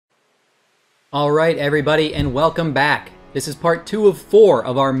All right, everybody, and welcome back. This is part 2 of 4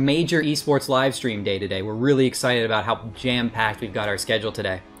 of our major esports live stream day today. We're really excited about how jam-packed we've got our schedule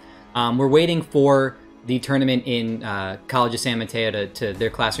today. We're waiting for the tournament in College of San Mateo to their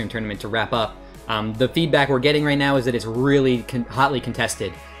classroom tournament to wrap up. The feedback we're getting right now is that it's really hotly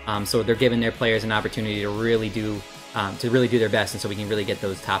contested. So they're giving their players an opportunity to really do their best, and so we can really get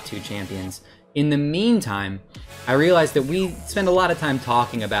those top 2 champions. In the meantime, I realized that we spend a lot of time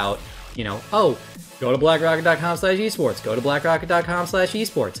talking about, oh, go to blackrocket.com/esports, go to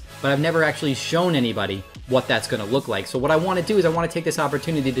blackrocket.com/esports, but I've never actually shown anybody what that's going to look like. So what I want to do is I want to take this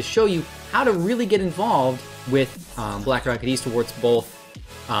opportunity to show you how to really get involved with Black Rocket Esports, both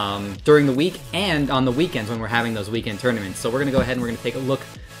during the week and on the weekends when we're having those weekend tournaments. So we're going to go ahead and we're going to take a look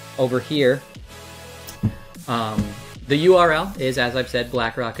over here. The URL is, as I've said,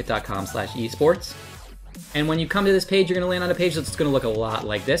 blackrocket.com/esports. And when you come to this page, you're going to land on a page that's going to look a lot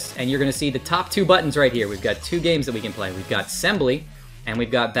like this, and you're going to see the top 2 buttons right here. We've got 2 games that we can play. We've got SEMBLY, and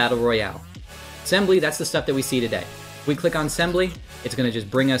we've got Battle Royale. SEMBLY, that's the stuff that we see today. If we click on SEMBLY, it's going to just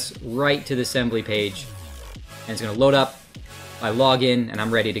bring us right to the SEMBLY page, and it's going to load up. I log in, and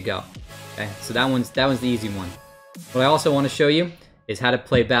I'm ready to go. Okay, so that one's the easy one. What I also want to show you is how to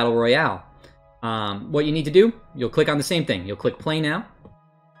play Battle Royale. What you need to do, you'll click on the same thing. You'll click Play Now.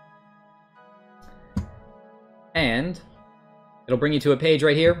 And it'll bring you to a page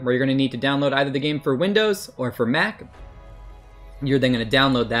right here where you're going to need to download either the game for Windows or for Mac. You're then going to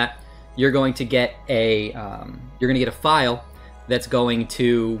download that. You're going to get a file that's going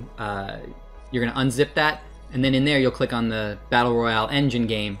to you're going to unzip that, and then in there you'll click on the Battle Royale engine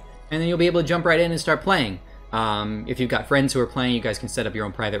game, and then you'll be able to jump right in and start playing. If you've got friends who are playing, you guys can set up your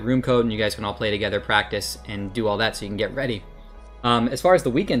own private room code, and you guys can all play together, practice, and do all that so you can get ready. As far as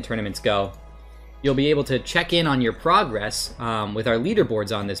the weekend tournaments go, you'll be able to check in on your progress with our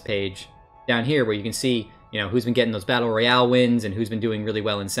leaderboards on this page down here, where you can see, who's been getting those Battle Royale wins and who's been doing really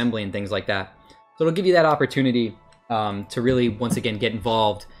well in SEMBLY and things like that. So it'll give you that opportunity to really, once again, get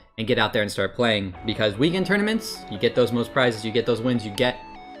involved and get out there and start playing. Because weekend tournaments, you get those most prizes, you get those wins, you get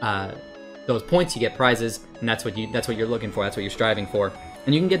those points, you get prizes, and that's what you're looking for. That's what you're striving for.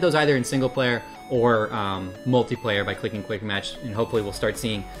 And you can get those either in single player or multiplayer by clicking Quick Match, and hopefully we'll start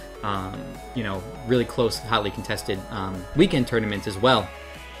seeing really close, hotly contested weekend tournaments as well.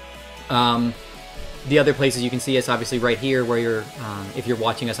 The other places you can see us, obviously, right here, where you're, if you're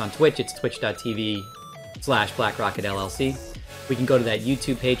watching us on Twitch, it's twitch.tv/BlackRocketLLC. We can go to that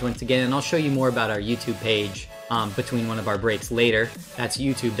YouTube page once again, and I'll show you more about our YouTube page between one of our breaks later. That's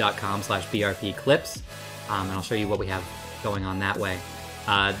youtube.com/BRPclips, and I'll show you what we have going on that way.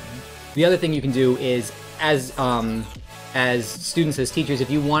 The other thing you can do is, as students, as teachers, if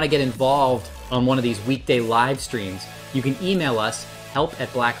you want to get involved on one of these weekday live streams, you can email us,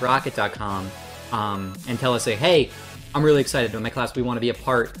 help@blackrocket.com, and tell us, say, hey, I'm really excited. In my class, we want to be a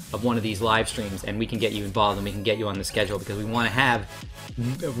part of one of these live streams, and we can get you involved, and we can get you on the schedule, because we want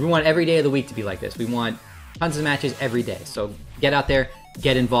every day of the week to be like this. We want tons of matches every day. So get out there,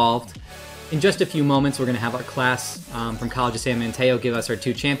 get involved. In just a few moments, we're going to have our class from College of San Mateo give us our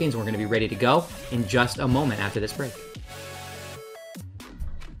 2 champions. We're going to be ready to go in just a moment after this break.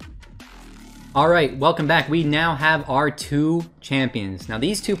 All right, welcome back. We now have our 2 champions. Now,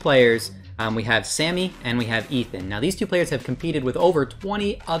 these 2 players, we have Sammy and we have Ethan. Now, these 2 players have competed with over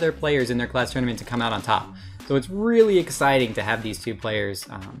 20 other players in their class tournament to come out on top. So it's really exciting to have these 2 players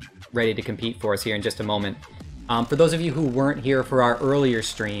ready to compete for us here in just a moment. For those of you who weren't here for our earlier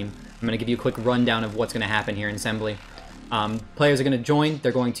stream, I'm going to give you a quick rundown of what's going to happen here in SEMBLY. Players are going to join.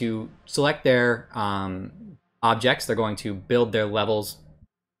 They're going to select their objects. They're going to build their levels.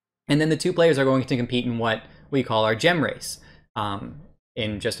 And then the 2 players are going to compete in what we call our gem race.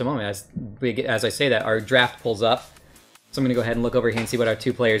 In just a moment, as I say that, our draft pulls up. So I'm going to go ahead and look over here and see what our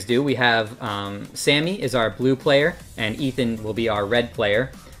 2 players do. We have Sammy is our blue player, and Ethan will be our red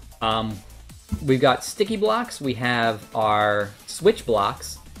player. We've got sticky blocks. We have our switch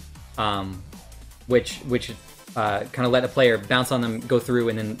blocks, which kind of let a player bounce on them, go through,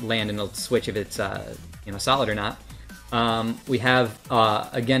 and then land in a switch if it's solid or not. We have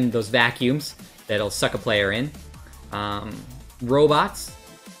again those vacuums that'll suck a player in. Robots,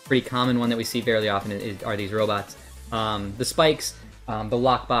 pretty common one that we see fairly often are these robots. The spikes, the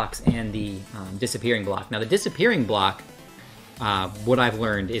lockbox, and the disappearing block. Now the disappearing block, what I've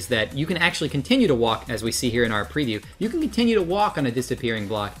learned is that you can actually continue to walk, as we see here in our preview. You can continue to walk on a disappearing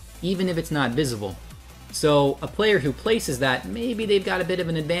block even if it's not visible. So a player who places that, maybe they've got a bit of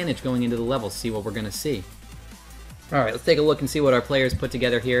an advantage going into the level. See what we're going to see. All right, let's take a look and see what our players put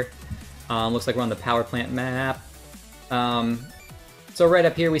together here. Looks like we're on the power plant map. So right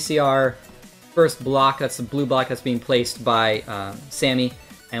up here we see our first block, that's the blue block that's being placed by Sammy,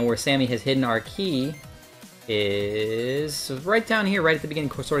 and where Sammy has hidden our key is right down here, right at the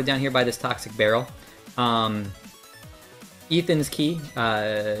beginning, sort of down here by this toxic barrel. Ethan's key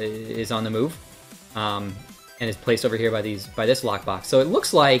is on the move, and is placed over here by this lockbox. So it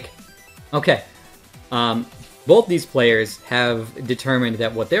looks like, okay, both these players have determined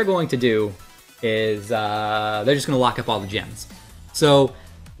that what they're going to do is they're just going to lock up all the gems. So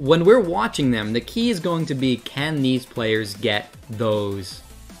when we're watching them, the key is going to be, can these players get those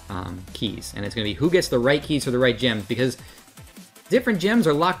keys? And it's going to be who gets the right keys for the right gems, because different gems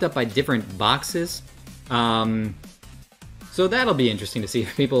are locked up by different boxes. So that'll be interesting to see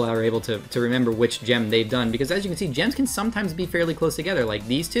if people are able to remember which gem they've done, because as you can see, gems can sometimes be fairly close together. Like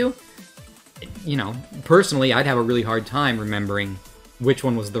these two, you know, personally, I'd have a really hard time remembering which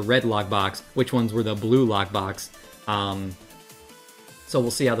one was the red lockbox, which ones were the blue lockbox. So we'll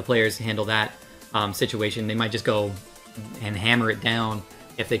see how the players handle that situation. They might just go and hammer it down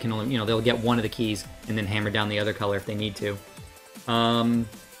if they can only, you know, they'll get one of the keys and then hammer down the other color if they need to.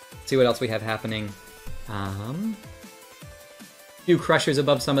 See what else we have happening. Few crushers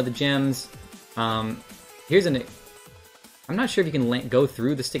above some of the gems. Here's an... I'm not sure if you can go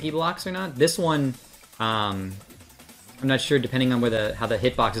through the sticky blocks or not. This one, I'm not sure, depending on how the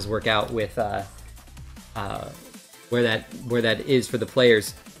hitboxes work out with where that is for the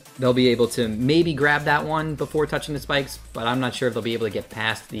players. They'll be able to maybe grab that one before touching the spikes, but I'm not sure if they'll be able to get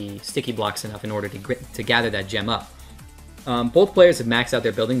past the sticky blocks enough in order to gather that gem up. Both players have maxed out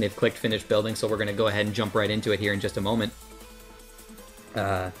their building. They've clicked finish building, so we're going to go ahead and jump right into it here in just a moment.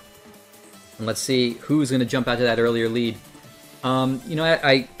 And let's see who's going to jump out to that earlier lead. You know,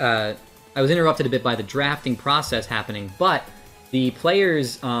 I was interrupted a bit by the drafting process happening, but the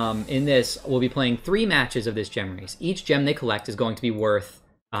players in this will be playing 3 matches of this gem race. Each gem they collect is going to be worth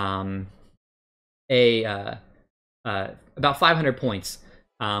about 500 points.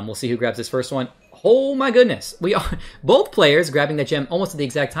 We'll see who grabs this first one. Oh my goodness, we are both players grabbing that gem almost at the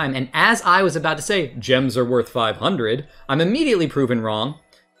exact time, and as I was about to say gems are worth 500, I'm immediately proven wrong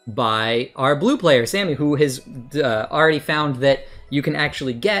by our blue player Sammy, who has already found that you can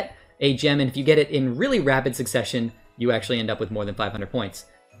actually get a gem, and if you get it in really rapid succession, you actually end up with more than 500 points.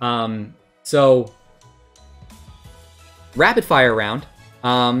 So rapid fire round.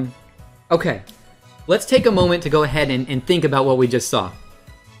 Okay, let's take a moment to go ahead and think about what we just saw.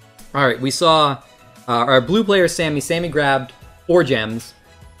 All right, we saw our blue player Sammy grabbed 4 gems.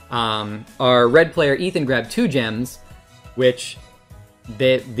 Our red player Ethan grabbed 2 gems, which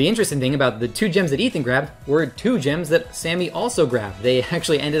the interesting thing about the 2 gems that Ethan grabbed were 2 gems that Sammy also grabbed. They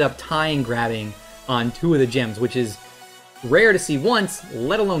actually ended up tying grabbing on 2 of the gems, which is rare to see once,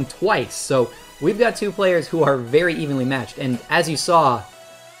 let alone twice. So we've got 2 players who are very evenly matched, and as you saw,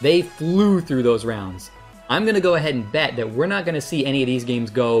 they flew through those rounds. I'm going to go ahead and bet that we're not going to see any of these games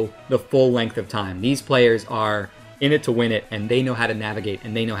go the full length of time. These players are in it to win it, and they know how to navigate,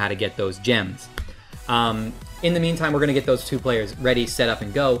 and they know how to get those gems. In the meantime, we're going to get those 2 players ready, set up,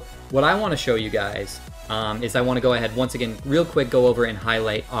 and go. What I want to show you guys is I want to go ahead, once again, real quick, go over and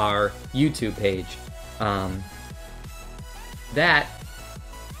highlight our YouTube page. That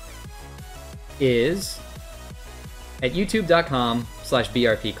is at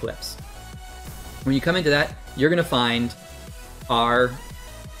youtube.com/brpclips. When you come into that, you're going to find our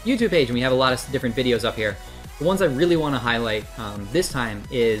YouTube page, and we have a lot of different videos up here. The ones I really want to highlight this time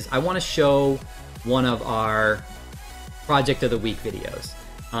is I want to show one of our Project of the Week videos.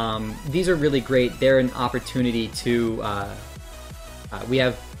 These are really great. They're an opportunity to,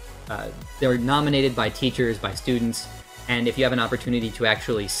 they're nominated by teachers, by students, and if you have an opportunity to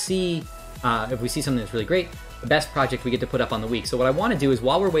actually see, if we see something that's really great, the best project we get to put up on the week. So what I want to do is,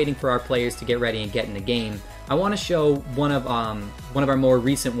 while we're waiting for our players to get ready and get in the game, I want to show one of our more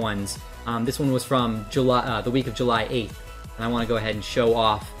recent ones. This one was from the week of July 8th, and I want to go ahead and show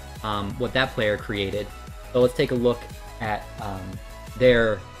off what that player created. So let's take a look at I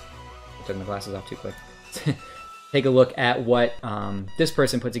took my glasses off too quick. Take a look at what this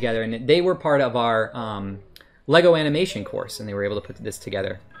person put together, and they were part of our Lego animation course, and they were able to put this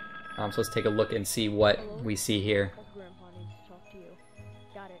together. So let's take a look and see what we see here.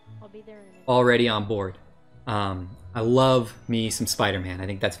 Already on board. I love me some Spider-Man. I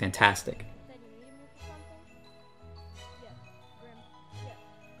think that's fantastic.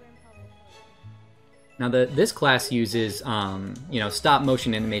 Now this class uses stop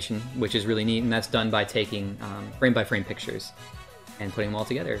motion animation, which is really neat, and that's done by taking frame by frame pictures and putting them all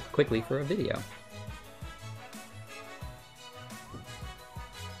together quickly for a video.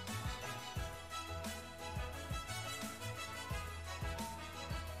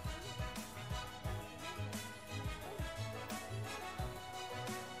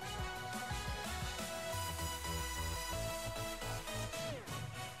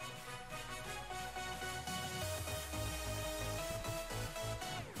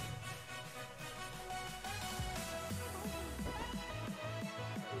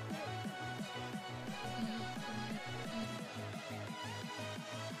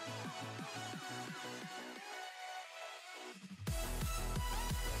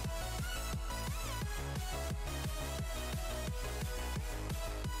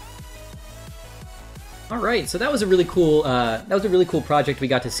 All right, so that was a really cool project we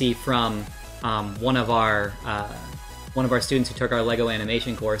got to see from one of our students who took our Lego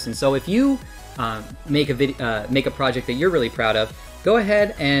animation course. And so if you make a project that you're really proud of, go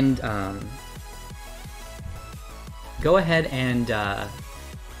ahead and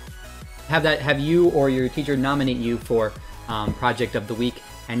have you or your teacher nominate you for project of the week,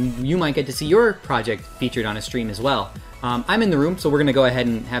 and you might get to see your project featured on a stream as well. I'm in the room, so we're going to go ahead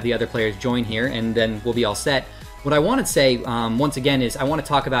and have the other players join here, and then we'll be all set. What I want to say, once again, is I want to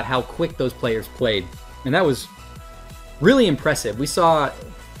talk about how quick those players played. And that was really impressive. We saw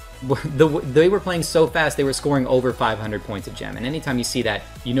they were playing so fast, they were scoring over 500 points a gem. And anytime you see that,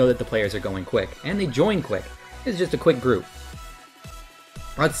 you know that the players are going quick. And they join quick. It's just a quick group.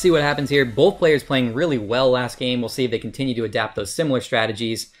 Let's see what happens here. Both players playing really well last game. We'll see if they continue to adapt those similar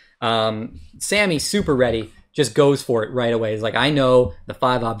strategies. Sammy, super ready. Just goes for it right away. He's like, I know the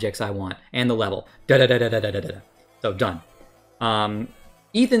 5 objects I want and the level. Da-da-da-da-da-da-da-da. So done.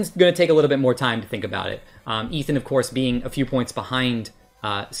 Ethan's going to take a little bit more time to think about it. Ethan, of course, being a few points behind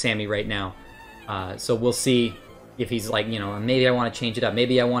Sammy right now. So we'll see if he's like, you know, maybe I want to change it up.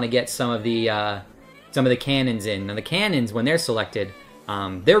 Maybe I want to get some of the cannons in. Now the cannons, when they're selected,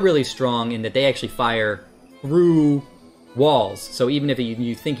 they're really strong in that they actually fire through walls. So even if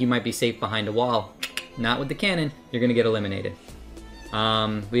you think you might be safe behind a wall, not with the cannon, you're going to get eliminated.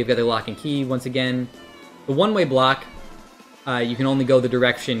 We've got the lock and key once again. The one-way block, you can only go the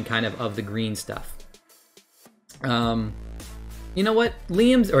direction kind of the green stuff. You know what?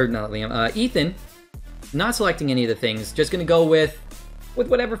 Ethan, not selecting any of the things, just going to go with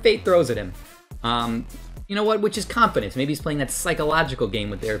whatever fate throws at him. You know what? Which is confidence. Maybe he's playing that psychological game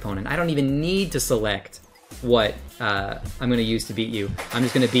with their opponent. I don't even need to select what I'm going to use to beat you. I'm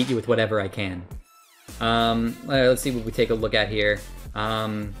just going to beat you with whatever I can. Let's see what we take a look at here.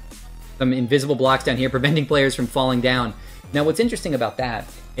 Some invisible blocks down here preventing players from falling down. Now what's interesting about that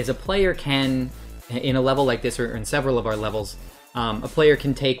is a player can, in a level like this or in several of our levels, a player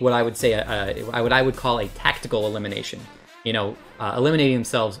can take what I would say what I would call a tactical elimination. You know, eliminating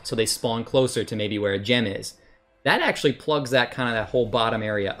themselves so they spawn closer to maybe where a gem is. That actually plugs that whole bottom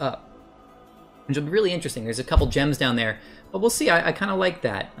area up, which will be really interesting. There's a couple gems down there, but we'll see. I kind of like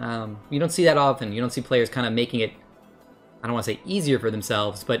that. You don't see that often. You don't see players kind of making it, I don't want to say easier for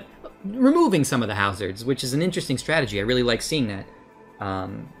themselves, but removing some of the hazards, which is an interesting strategy. I really like seeing that.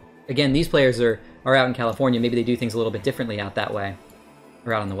 Again, these players are out in California. Maybe they do things a little bit differently out that way,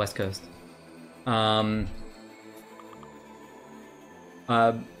 or out on the West Coast.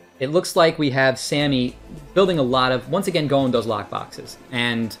 It looks like we have Sammy building a lot of, once again, going those lock boxes.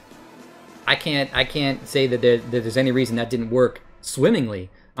 And I can't say that there's any reason that didn't work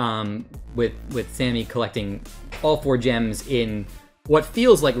swimmingly with Sammy collecting all 4 gems in what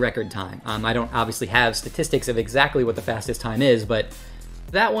feels like record time. I don't obviously have statistics of exactly what the fastest time is, but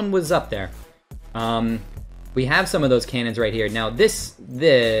that one was up there. We have some of those cannons right here. Now this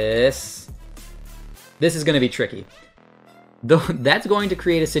is going to be tricky. That's going to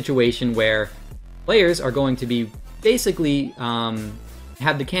create a situation where players are going to be basically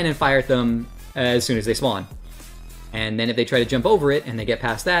have the cannon fire at them as soon as they spawn. And then if they try to jump over it and they get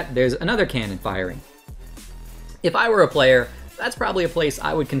past that, there's another cannon firing. If I were a player, that's probably a place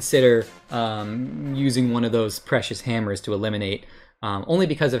I would consider using one of those precious hammers to eliminate, only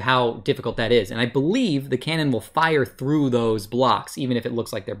because of how difficult that is. And I believe the cannon will fire through those blocks, even if it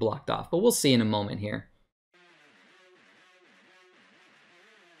looks like they're blocked off. But we'll see in a moment here.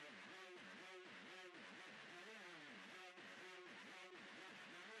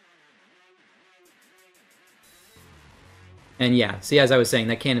 And yeah, see, as I was saying,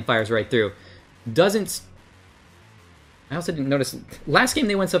 that cannon fires right through. I also didn't notice, last game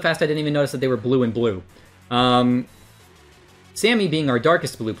they went so fast I didn't even notice that they were blue and blue. Sammy being our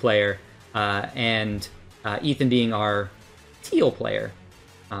darkest blue player, and Ethan being our teal player.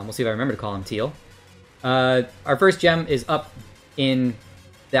 We'll see if I remember to call him teal. Our first gem is up in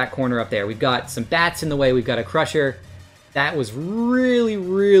that corner up there. We've got some bats in the way, we've got a crusher. That was really,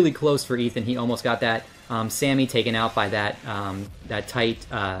 really close for Ethan. He almost got that. Sammy taken out by that tight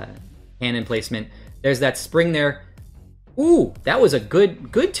cannon placement. There's that spring there. Ooh, that was a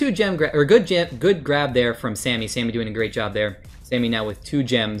good 2 gem grab, or good grab there from Sammy. Sammy doing a great job there. Sammy now with 2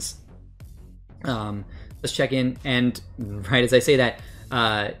 gems. Let's check in, and right as I say that,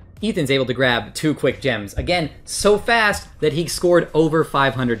 Ethan's able to grab 2 quick gems. Again, so fast that he scored over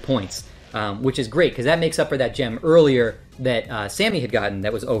 500 points, which is great because that makes up for that gem earlier that Sammy had gotten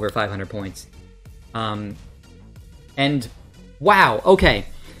that was over 500 points. And wow, okay.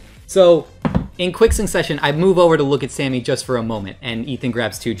 So in quick succession, I move over to look at Sammy just for a moment, and Ethan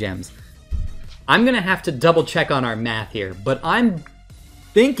grabs 2 gems. I'm going to have to double check on our math here, but I'm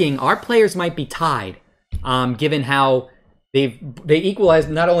thinking our players might be tied, given how they equalized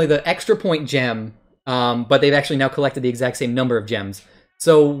not only the extra point gem, but they've actually now collected the exact same number of gems.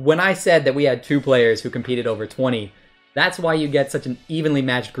 So when I said that we had 2 players who competed over 20, that's why you get such an evenly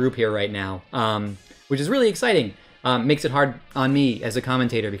matched group here right now, which is really exciting. Makes it hard on me as a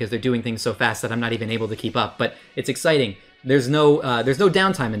commentator because they're doing things so fast that I'm not even able to keep up, but it's exciting. There's no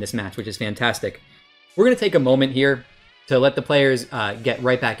downtime in this match, which is fantastic. We're going to take a moment here to let the players get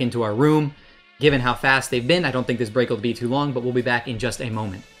right back into our room. Given how fast they've been, I don't think this break will be too long, but we'll be back in just a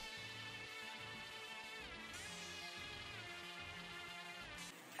moment.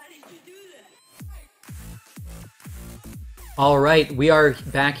 All right, we are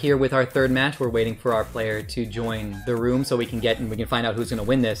back here with our third match. We're waiting for our player to join the room so we can find out who's going to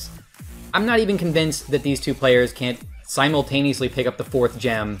win this. I'm not even convinced that these 2 players can't simultaneously pick up the 4th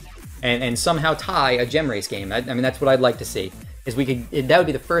gem and somehow tie a gem race game. I mean, that's what I'd like to see. That would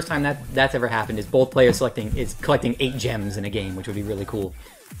be the first time that's ever happened. Is both players collecting 8 gems in a game, which would be really cool.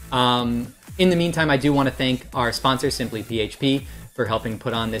 In the meantime, I do want to thank our sponsor, Simply PHP, for helping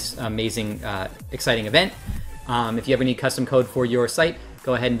put on this amazing, exciting event. If you ever need custom code for your site,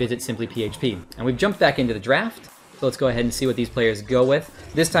 go ahead and visit Simply PHP. And we've jumped back into the draft, so let's go ahead and see what these players go with.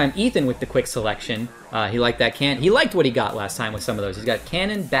 This time, Ethan with the quick selection. He liked that He liked what he got last time with some of those. He's got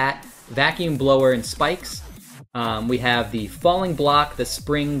cannon, bat, vacuum blower, and spikes. We have the falling block, the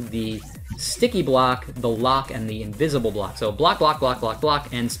spring, the sticky block, the lock, and the invisible block. So block, block, block, block, block,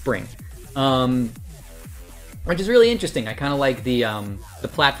 and spring. Which is really interesting. I kind of like the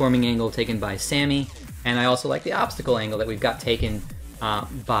platforming angle taken by Sammy, and I also like the obstacle angle that we've got taken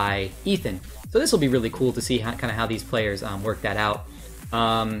by Ethan. So this will be really cool to see how these players work that out.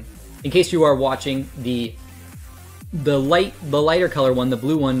 In case you are watching, the lighter color one, the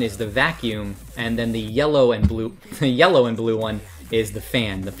blue one, is the vacuum, and then the yellow and blue one is the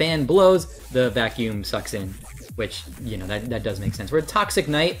fan. The fan blows, the vacuum sucks in, which, you know, that does make sense. We're at Toxic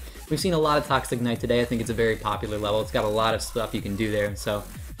Knight. We've seen a lot of Toxic Knight today. I think it's a very popular level. It's got a lot of stuff you can do there, so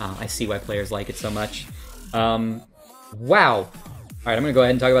I see why players like it so much. Wow. All right, I'm gonna go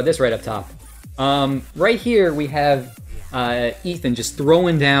ahead and talk about this right up top. Right here we have Ethan just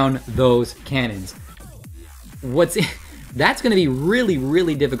throwing down those cannons. That's going to be really,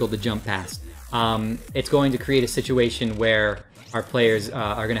 really difficult to jump past. It's going to create a situation where our players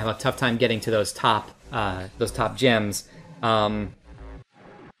are going to have a tough time getting to those top gems. One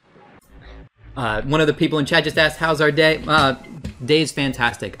of the people in chat just asked, "How's our day?" Day's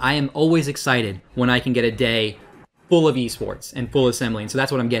fantastic. I am always excited when I can get a day full of esports and full assembly, and so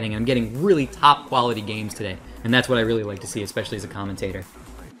that's what I'm getting. I'm getting really top quality games today, and that's what I really like to see, especially as a commentator.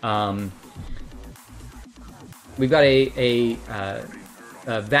 We've got a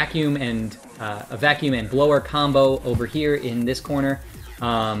vacuum and blower combo over here in this corner.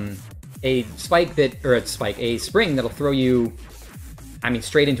 A spring that'll throw you,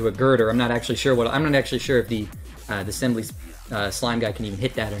 straight into a girder. I'm not actually sure if the SEMBLY slime guy can even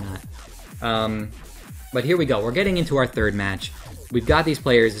hit that or not. But here we go. We're getting into our third match. We've got these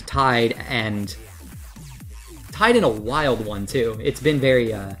players tied in a wild one too. It's been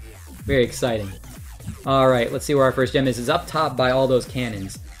very exciting. All right, let's see where our first gem is. It's up top by all those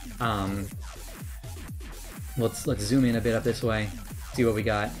cannons. Let's zoom in a bit up this way. See what we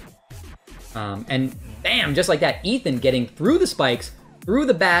got. And bam, just like that, Ethan getting through the spikes, through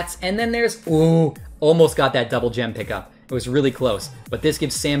the bats, and then there's almost got that double gem pickup. It was really close, but this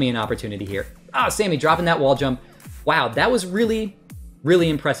gives Sammy an opportunity here. Sammy dropping that wall jump. Wow, that was really, really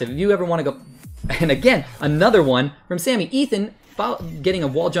impressive. If you ever want to go, and again, another one from Sammy. Ethan getting a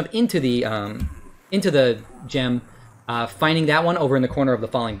wall jump into the gem, finding that one over in the corner of the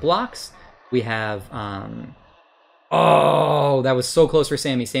falling blocks. We have, oh, that was so close for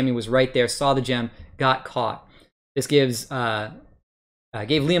Sammy. Sammy was right there, saw the gem, got caught. This gives, gave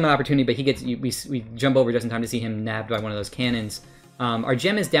Liam an opportunity, but we jump over just in time to see him nabbed by one of those cannons. Our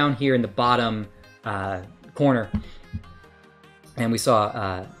gem is down here in the bottom corner, and we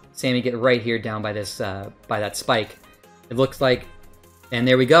saw Sammy get right here down by this by that spike. It looks like, and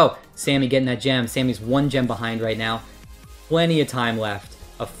there we go. Sammy getting that gem. Sammy's one gem behind right now. Plenty of time left.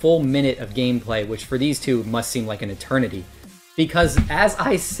 A full minute of gameplay, which for these two must seem like an eternity. Because as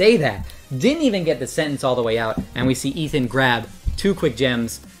I say that, didn't even get the sentence all the way out, and we see Ethan grab 2 quick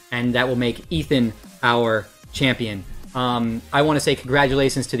gems, and that will make Ethan our champion. I want to say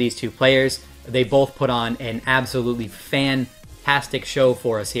congratulations to these 2 players. They both put on an absolutely fantastic show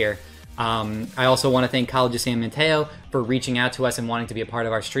for us here. I also want to thank College of San Mateo for reaching out to us and wanting to be a part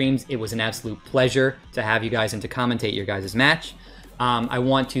of our streams. It was an absolute pleasure to have you guys and to commentate your guys' match. I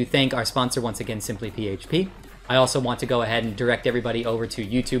want to thank our sponsor once again, Simply PHP. I also want to go ahead and direct everybody over to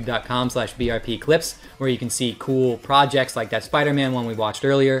youtube.com/brpclips, where you can see cool projects like that Spider-Man one we watched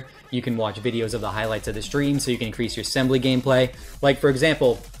earlier. You can watch videos of the highlights of the stream so you can increase your SEMBLY gameplay. Like, for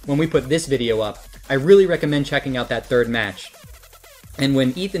example, when we put this video up, I really recommend checking out that third match. And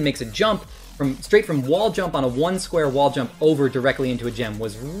when Ethan makes a jump, straight from wall jump on a 1 square wall jump over directly into a gem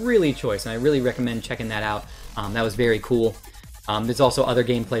was really choice, and I really recommend checking that out. That was very cool. There's also other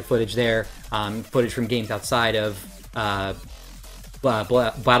gameplay footage there, footage from games outside of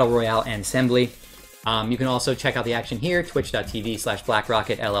Battle Royale and SEMBLY. You can also check out the action here,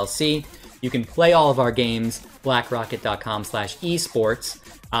 twitch.tv/BlackRocketLLC. You can play all of our games, blackrocket.com/eSports.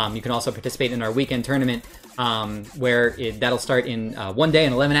 You can also participate in our weekend tournament, where that'll start in 1 day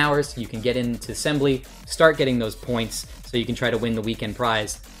and 11 hours. You can get into SEMBLY, start getting those points, so you can try to win the weekend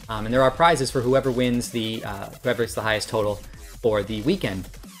prize. And there are prizes for whoever wins whoever's the highest total for the weekend.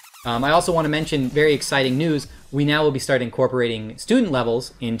 I also want to mention very exciting news. We now will be starting incorporating student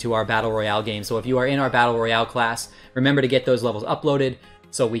levels into our Battle Royale game. So if you are in our Battle Royale class, remember to get those levels uploaded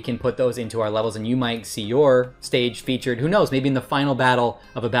so we can put those into our levels, and you might see your stage featured, who knows, maybe in the final battle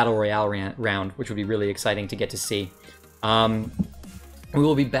of a Battle Royale round, which would be really exciting to get to see. We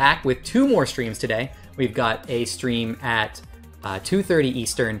will be back with 2 more streams today. We've got a stream at 2:30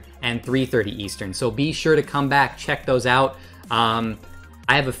 Eastern and 3:30 Eastern, so be sure to come back, check those out.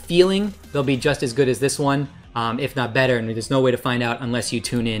 I have a feeling they'll be just as good as this one, if not better, and there's no way to find out unless you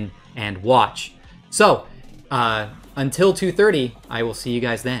tune in and watch. So, until 2:30, I will see you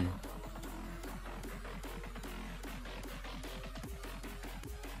guys then.